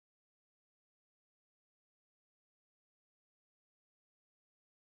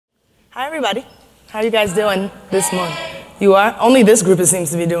Hi, everybody. How are you guys doing this morning? You are? Only this group seems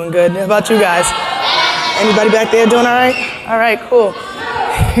to be doing good. How about you guys? Anybody back there doing all right? All right, cool.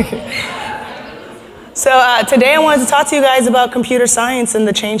 So today I wanted to talk to you guys about computer science and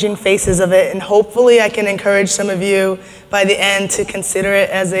the changing faces of it, and hopefully I can encourage some of you by the end to consider it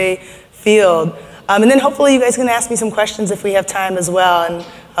as a field. And then hopefully you guys can ask me some questions if we have time as well, and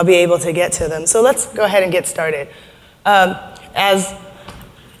I'll be able to get to them. So let's go ahead and get started. As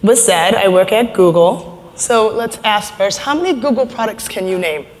was said, I work at Google. So let's ask first, how many Google products can you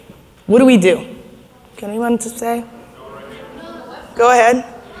name? What do we do? Can anyone just say? Go ahead.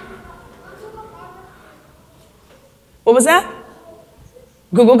 What was that?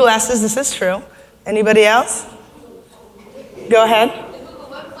 Google Glasses, this is true. Anybody else? Go ahead.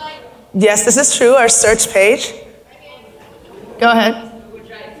 Yes, this is true, our search page. Go ahead.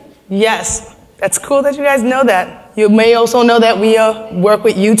 Yes, that's cool that you guys know that. You may also know that we work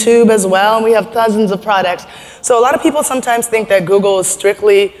with YouTube as well, and we have dozens of products. So a lot of people sometimes think that Google is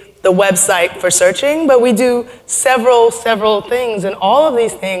strictly the website for searching, but we do several things, and all of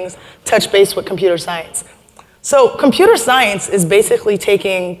these things touch base with computer science. So computer science is basically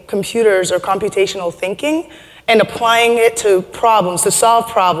taking computers or computational thinking and applying it to problems, to solve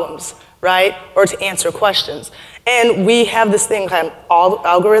problems, right? Or to answer questions. And we have this thing, kind of all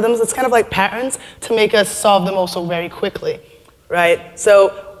algorithms, it's kind of like patterns to make us solve them also very quickly, right?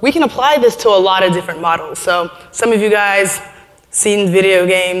 So we can apply this to a lot of different models. So some of you guys seen video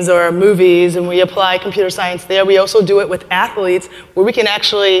games or movies, and we apply computer science there. We also do it with athletes, where we can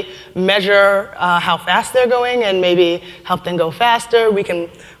actually measure how fast they're going and maybe help them go faster. We can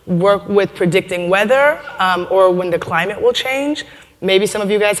work with predicting weather or when the climate will change. Maybe some of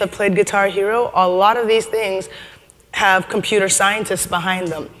you guys have played Guitar Hero. A lot of these things have computer scientists behind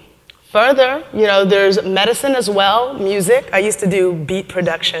them. Further, you know, there's medicine as well, music. I used to do beat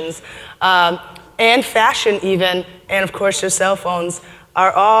productions, and fashion even, and of course your cell phones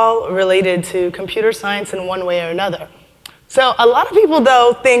are all related to computer science in one way or another. So a lot of people,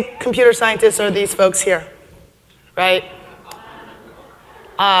 though, think computer scientists are these folks here, right?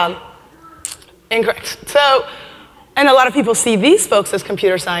 Incorrect. So, and a lot of people see these folks as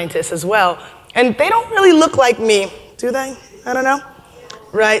computer scientists as well. And they don't really look like me, do they? I don't know.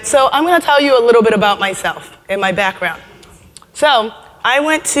 Right, so I'm gonna tell you a little bit about myself and my background. So I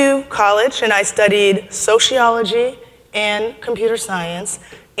went to college and I studied sociology and computer science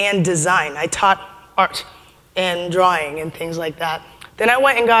and design. I taught art and drawing and things like that. Then I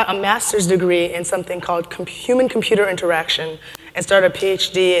went and got a master's degree in something called human-computer interaction and started a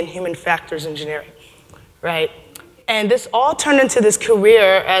PhD in human factors engineering, right? And this all turned into this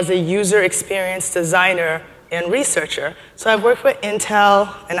career as a user experience designer and researcher. So I've worked with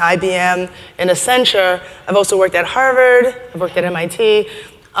Intel and IBM and Accenture. I've also worked at Harvard, I've worked at MIT,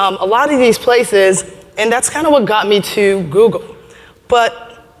 a lot of these places, and that's kind of what got me to Google.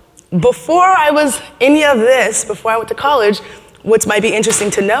 But before I was any of this, before I went to college, what might be interesting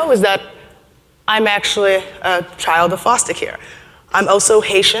to know is that I'm actually a child of foster care. I'm also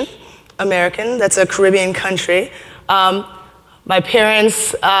Haitian American, that's a Caribbean country. My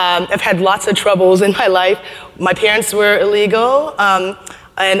parents have had lots of troubles in my life. My parents were illegal and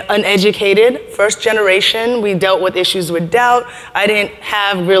uneducated. First generation, we dealt with issues with doubt. I didn't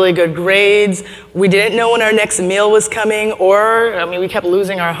have really good grades. We didn't know when our next meal was coming, or, I mean, we kept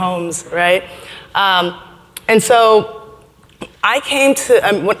losing our homes, right? And so I came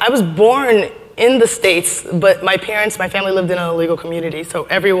to, when I was born in the States, but my family lived in an illegal community, so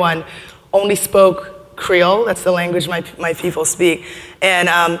everyone only spoke Creole, that's the language my people speak. And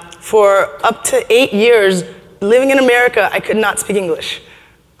for up to 8 years, living in America, I could not speak English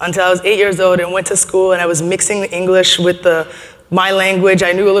until I was 8 years old and went to school, and I was mixing English with my language.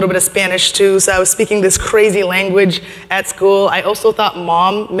 I knew a little bit of Spanish too, so I was speaking this crazy language at school. I also thought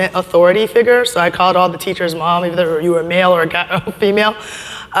mom meant authority figure, so I called all the teachers mom, either you were male or a female.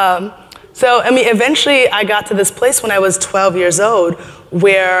 So, I mean, eventually I got to this place when I was 12 years old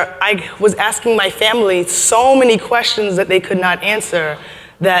where I was asking my family so many questions that they could not answer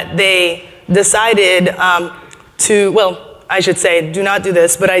that they decided well, I should say, do not do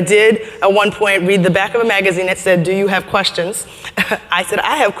this, but I did at one point read the back of a magazine that said, do you have questions? I said,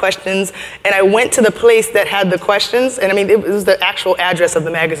 I have questions, and I went to the place that had the questions, and I mean, it was the actual address of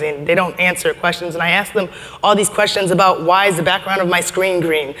the magazine. They don't answer questions, and I asked them all these questions about why is the background of my screen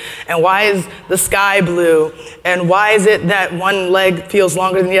green, and why is the sky blue, and why is it that one leg feels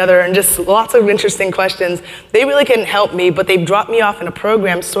longer than the other, and just lots of interesting questions. They really couldn't help me, but they dropped me off in a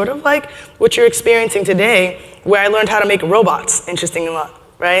program sort of like what you're experiencing today, where I learned how to make robots, interesting enough,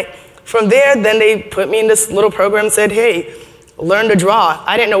 right? From there, then they put me in this little program and said, hey, learn to draw.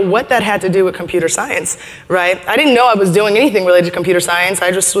 I didn't know what that had to do with computer science, right? I didn't know I was doing anything related to computer science.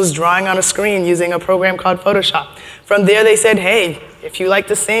 I just was drawing on a screen using a program called Photoshop. From there, they said, hey, if you like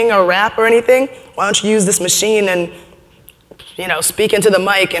to sing or rap or anything, why don't you use this machine and, you know, speak into the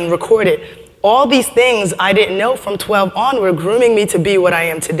mic and record it. All these things I didn't know from 12 on were grooming me to be what I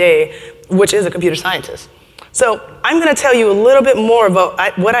am today, which is a computer scientist. So I'm going to tell you a little bit more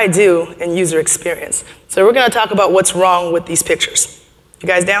about what I do in user experience. So we're going to talk about what's wrong with these pictures. You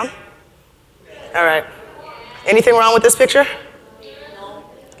guys down? All right. Anything wrong with this picture?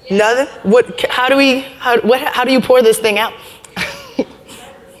 Nothing? How do you pour this thing out?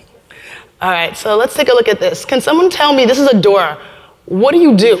 All right, so let's take a look at this. Can someone tell me, this is a door. What do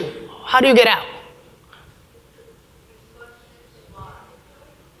you do? How do you get out?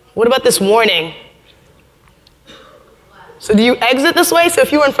 What about this warning? So do you exit this way? So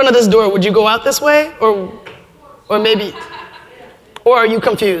if you were in front of this door, would you go out this way? Or maybe, or are you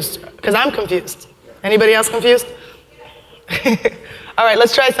confused? Because I'm confused. Anybody else confused? All right,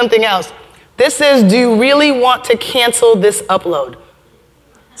 let's try something else. This is, do you really want to cancel this upload?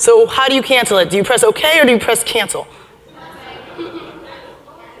 So how do you cancel it? Do you press OK or do you press cancel?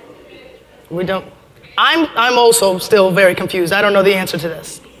 We don't. I'm also still very confused. I don't know the answer to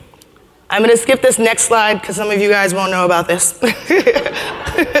this. I'm going to skip this next slide because some of you guys won't know about this.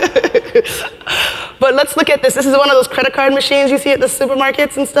 But let's look at this. This is one of those credit card machines you see at the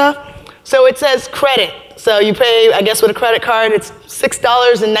supermarkets and stuff. So it says credit. So you pay, I guess with a credit card, it's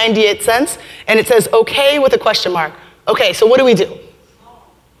 $6.98. And it says OK with a question mark. OK, so what do we do?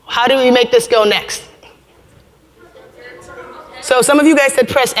 How do we make this go next? So some of you guys said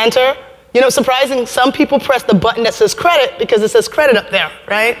press enter. You know, surprising, some people press the button that says credit because it says credit up there,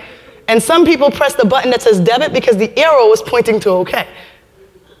 right? And some people press the button that says debit because the arrow is pointing to OK,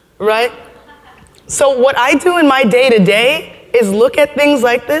 right? So what I do in my day-to-day is look at things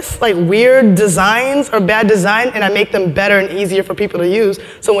like this, like weird designs or bad design, and I make them better and easier for people to use.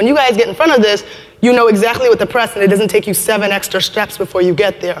 So when you guys get in front of this, you know exactly what to press, and it doesn't take you 7 extra steps before you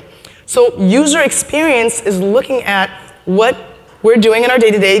get there. So user experience is looking at what we're doing in our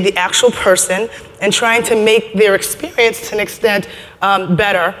day-to-day, the actual person, and trying to make their experience to an extent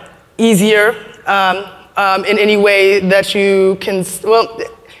better, easier, in any way that you can, well,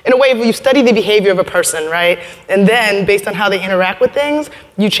 in a way you study the behavior of a person, right? And then, based on how they interact with things,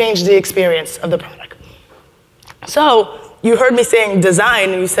 you change the experience of the product. So, you heard me saying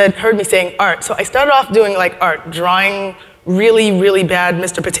design, and you heard me saying art. So I started off doing like art, drawing really, really bad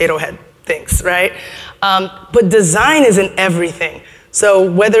Mr. Potato Head things, right? But design is in everything.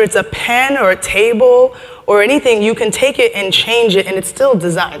 So whether it's a pen or a table or anything, you can take it and change it, and it's still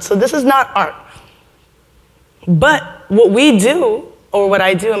design. So this is not art. But what we do, or what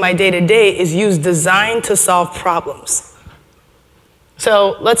I do in my day-to-day, is use design to solve problems.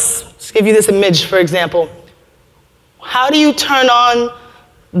 So let's give you this image, for example. How do you turn on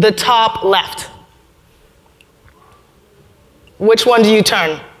the top left? Which one do you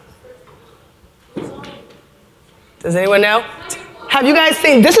turn? Does anyone know? Have you guys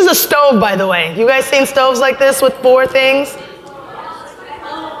seen, this is a stove, by the way. You guys seen stoves like this with 4 things?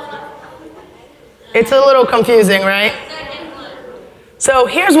 It's a little confusing, right? So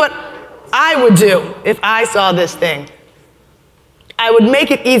here's what I would do if I saw this thing. I would make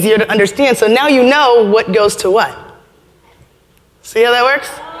it easier to understand, so now you know what goes to what. See how that works?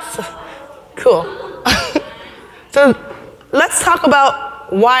 Cool. So let's talk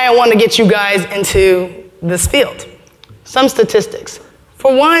about why I want to get you guys into this field. Some statistics.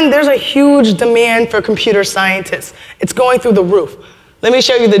 For one, there's a huge demand for computer scientists. It's going through the roof. Let me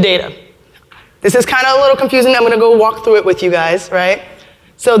show you the data. This is kind of a little confusing. I'm going to go walk through it with you guys, right?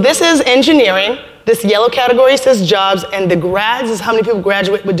 So this is engineering. This yellow category says jobs, and the grads is how many people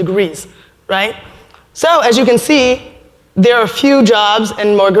graduate with degrees, right? So as you can see, there are few jobs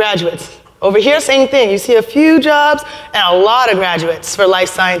and more graduates. Over here, same thing. You see a few jobs and a lot of graduates for life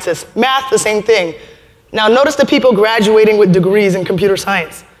sciences. Math, the same thing. Now notice the people graduating with degrees in computer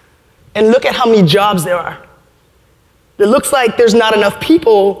science. And look at how many jobs there are. It looks like there's not enough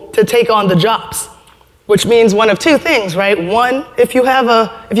people to take on the jobs, which means one of 2 things, right? One, if you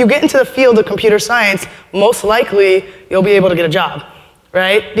get into the field of computer science, most likely you'll be able to get a job,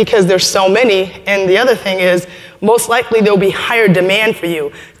 right? Because there's so many. And the other thing is, most likely there'll be higher demand for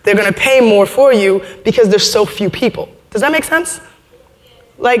you. They're going to pay more for you because there's so few people. Does that make sense?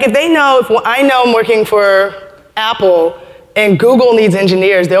 Like if I know I'm working for Apple and Google needs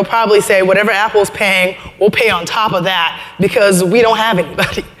engineers, they'll probably say whatever Apple's paying, we'll pay on top of that because we don't have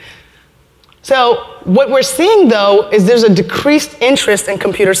anybody. So what we're seeing, though, is there's a decreased interest in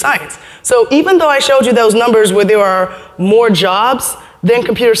computer science. So even though I showed you those numbers where there are more jobs than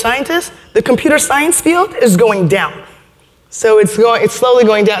computer scientists, the computer science field is going down. So it's slowly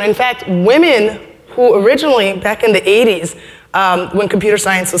going down. In fact, women who originally, back in the 80s, when computer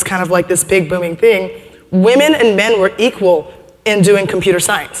science was kind of like this big booming thing, women and men were equal in doing computer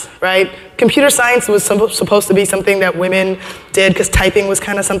science, right? Computer science was supposed to be something that women did because typing was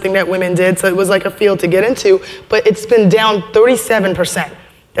kind of something that women did, so it was like a field to get into, but it's been down 37%.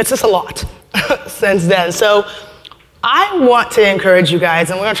 That's just a lot since then. So I want to encourage you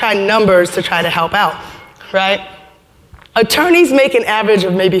guys, and we're gonna try numbers to try to help out, right? Attorneys make an average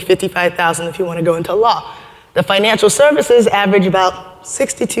of maybe $55,000 if you want to go into law. The financial services average about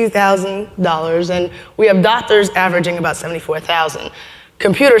 $62,000, and we have doctors averaging about $74,000.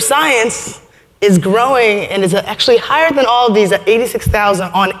 Computer science is growing and is actually higher than all of these at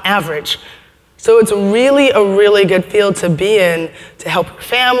 $86,000 on average. So it's really a really good field to be in to help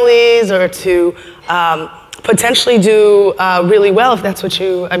families or to potentially do really well if that's what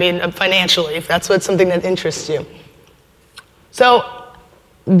you, financially, if that's something that interests you. So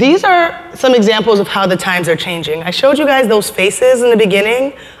these are some examples of how the times are changing. I showed you guys those faces in the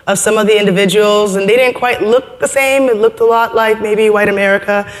beginning of some of the individuals, and they didn't quite look the same. It looked a lot like maybe white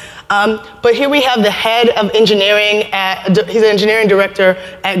America. But here we have the head of engineering, he's an engineering director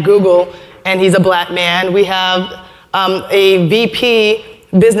at Google, and he's a black man. We have a VP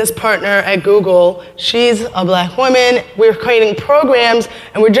business partner at Google. She's a black woman. We're creating programs,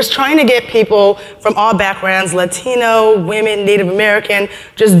 and we're just trying to get people from all backgrounds, Latino, women, Native American,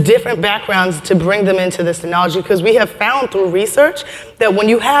 just different backgrounds to bring them into this technology, because we have found through research that when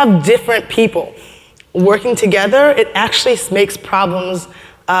you have different people working together, it actually makes problems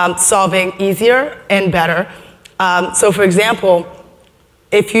solving easier and better. So for example,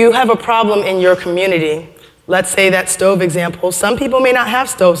 if you have a problem in your community, let's say that stove example, some people may not have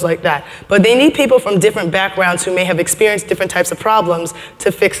stoves like that, but they need people from different backgrounds who may have experienced different types of problems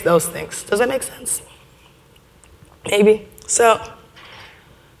to fix those things. Does that make sense? Maybe. So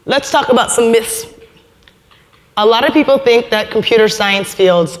let's talk about some myths. A lot of people think that computer science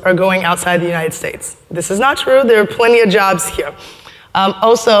fields are going outside the United States. This is not true. There are plenty of jobs here.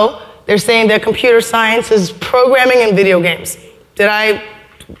 Also, they're saying that computer science is programming and video games.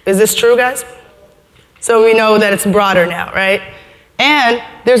 Is this true, guys? So we know that it's broader now, right? And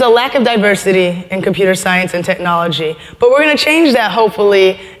there's a lack of diversity in computer science and technology. But we're going to change that,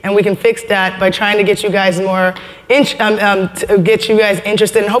 hopefully, and we can fix that by trying to get you guys get you guys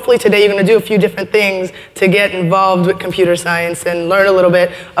interested. And hopefully today you're going to do a few different things to get involved with computer science and learn a little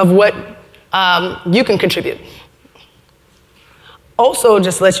bit of what you can contribute. Also,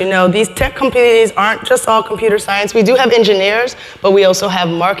 just to let you know, these tech companies aren't just all computer science. We do have engineers, but we also have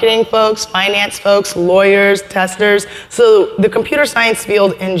marketing folks, finance folks, lawyers, testers. So the computer science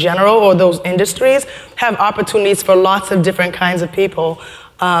field in general, or those industries, have opportunities for lots of different kinds of people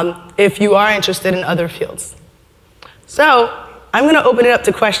if you are interested in other fields. So I'm going to open it up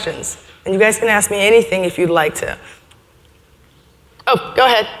to questions, and you guys can ask me anything if you'd like to. Oh, go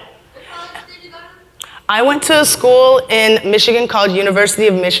ahead. I went to a school in Michigan called University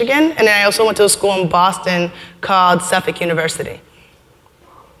of Michigan, and then I also went to a school in Boston called Suffolk University.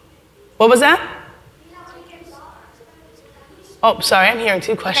 What was that? Oh, sorry, I'm hearing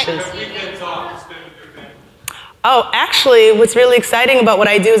two questions. Oh, actually, what's really exciting about what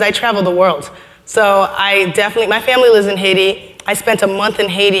I do is I travel the world. So my family lives in Haiti. I spent a month in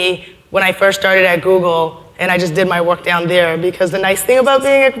Haiti when I first started at Google, and I just did my work down there, because the nice thing about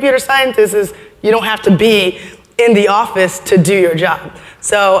being a computer scientist is you don't have to be in the office to do your job.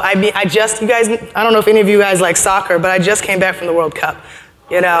 So you guys, I don't know if any of you guys like soccer, but I just came back from the World Cup,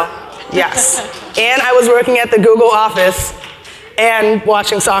 you know? Yes. And I was working at the Google office and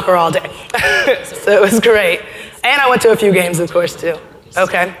watching soccer all day. So it was great. And I went to a few games, of course, too.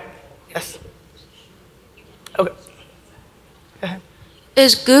 Okay. Yes. Okay. Go ahead.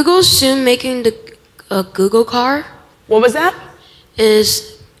 Is Google soon making a Google car? What was that?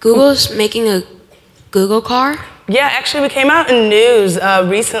 Is Google's making a Google car? Yeah, actually we came out in news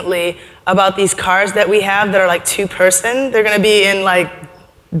recently about these cars that we have that are like two-person. They're going to be in like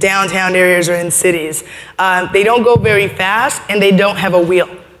downtown areas or in cities. They don't go very fast, and they don't have a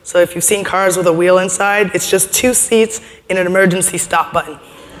wheel. So if you've seen cars with a wheel inside, it's just 2 seats and an emergency stop button.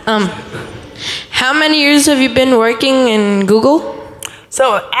 How many years have you been working in Google?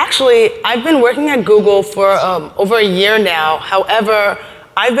 So actually, I've been working at Google for over a year now. However,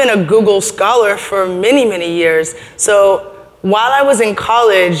 I've been a Google scholar for many, many years. So while I was in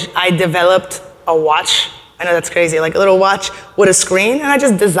college, I developed a watch. I know that's crazy, like a little watch with a screen, and I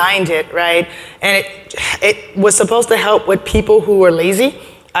just designed it, right? And it was supposed to help with people who were lazy.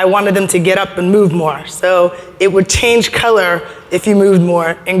 I wanted them to get up and move more. So it would change color if you moved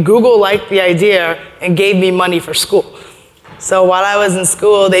more, and Google liked the idea and gave me money for school. So while I was in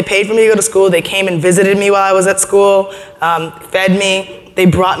school, they paid for me to go to school. They came and visited me while I was at school, fed me. They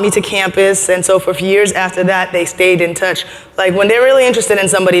brought me to campus. And so for years after that, they stayed in touch. Like when they're really interested in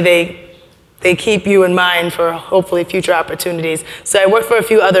somebody, they keep you in mind for hopefully future opportunities. So I worked for a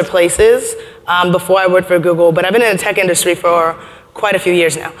few other places before I worked for Google, but I've been in the tech industry for quite a few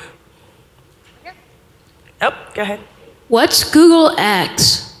years now. Oh, go ahead. What's Google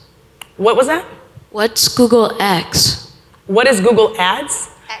X? What was that? What's Google X? What is Google Ads?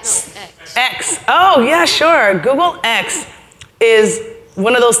 X. X. Oh, yeah, sure. Google X is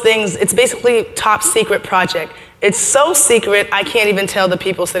one of those things, it's basically top secret project. It's so secret, I can't even tell the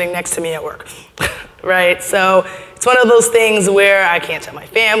people sitting next to me at work, right? So it's one of those things where I can't tell my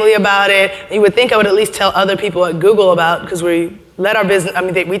family about it. You would think I would at least tell other people at Google about, because we let our business, I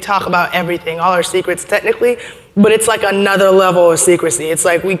mean, we talk about everything, all our secrets technically, but it's like another level of secrecy. It's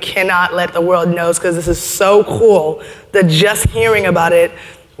like we cannot let the world know because this is so cool that just hearing about it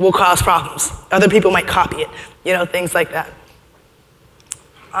will cause problems. Other people might copy it, you know, things like that.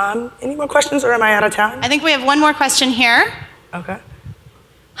 Any more questions, or am I out of time? I think we have one more question here. Okay.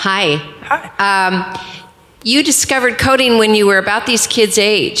 Hi. Hi. You discovered coding when you were about these kids'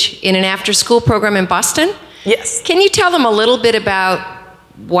 age in an after-school program in Boston? Yes. Can you tell them a little bit about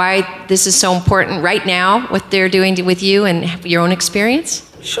why this is so important right now, what they're doing with you and your own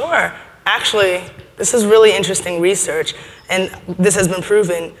experience? Sure. Actually, this is really interesting research, and this has been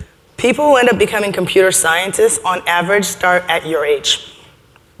proven. People who end up becoming computer scientists, on average, start at your age,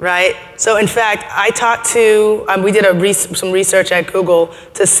 right? So in fact, I talked to, we did some research at Google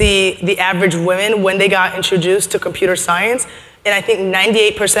to see the average women when they got introduced to computer science, and I think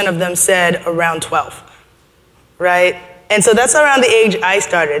 98% of them said around 12. Right? And so that's around the age I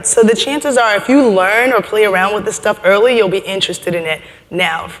started. So the chances are if you learn or play around with this stuff early, you'll be interested in it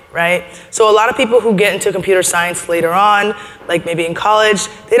now, right? So a lot of people who get into computer science later on, like maybe in college,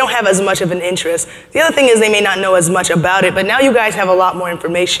 they don't have as much of an interest. The other thing is they may not know as much about it, but now you guys have a lot more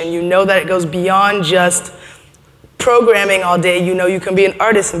information. You know that it goes beyond just programming all day. You know you can be an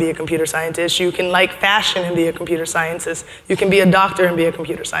artist and be a computer scientist. You can like fashion and be a computer scientist. You can be a doctor and be a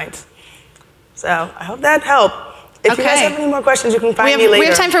computer scientist. So I hope that helped. If you guys have any more questions, you can find me later. We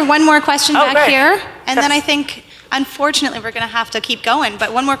have time for one more question back here, and yes. then I think, unfortunately, we're going to have to keep going,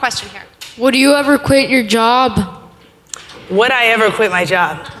 but one more question here. Would you ever quit your job? Would I ever quit my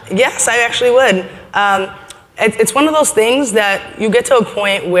job? Yes, I actually would. It's one of those things that you get to a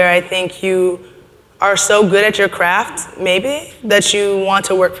point where I think you are so good at your craft, maybe, that you want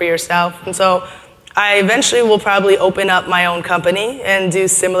to work for yourself. And so I eventually will probably open up my own company and do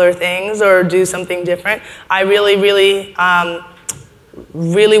similar things or do something different. I really, really,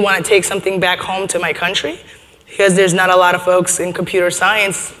 really want to take something back home to my country because there's not a lot of folks in computer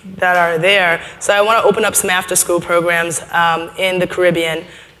science that are there. So I want to open up some after-school programs in the Caribbean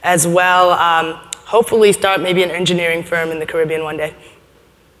as well. Hopefully start maybe an engineering firm in the Caribbean one day.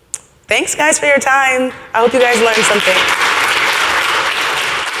 Thanks, guys, for your time. I hope you guys learned something.